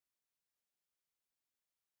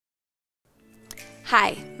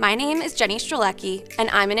Hi, my name is Jenii Strzelecki, and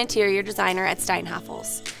I'm an interior designer at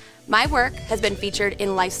Steinhafels. My work has been featured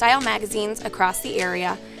in lifestyle magazines across the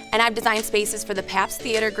area, and I've designed spaces for the Pabst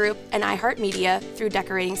Theater Group and iHeart Media through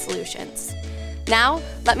decorating solutions. Now,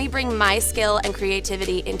 let me bring my skill and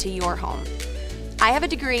creativity into your home. I have a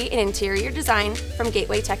degree in interior design from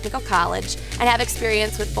Gateway Technical College and have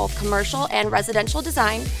experience with both commercial and residential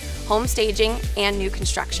design, home staging, and new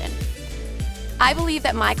construction. I believe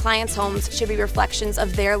that my clients' homes should be reflections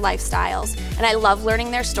of their lifestyles, and I love learning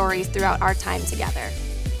their stories throughout our time together.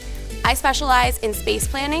 I specialize in space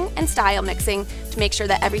planning and style mixing to make sure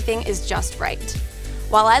that everything is just right.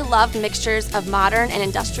 While I love mixtures of modern and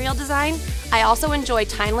industrial design, I also enjoy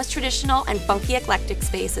timeless traditional and funky eclectic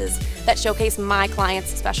spaces that showcase my clients'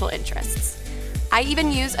 special interests. I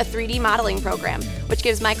even use a 3D modeling program, which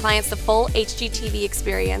gives my clients the full HGTV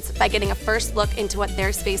experience by getting a first look into what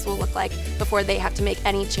their space will look like before they have to make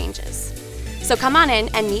any changes. So come on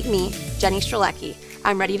in and meet me, Jenii Strzelecki.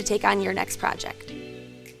 I'm ready to take on your next project.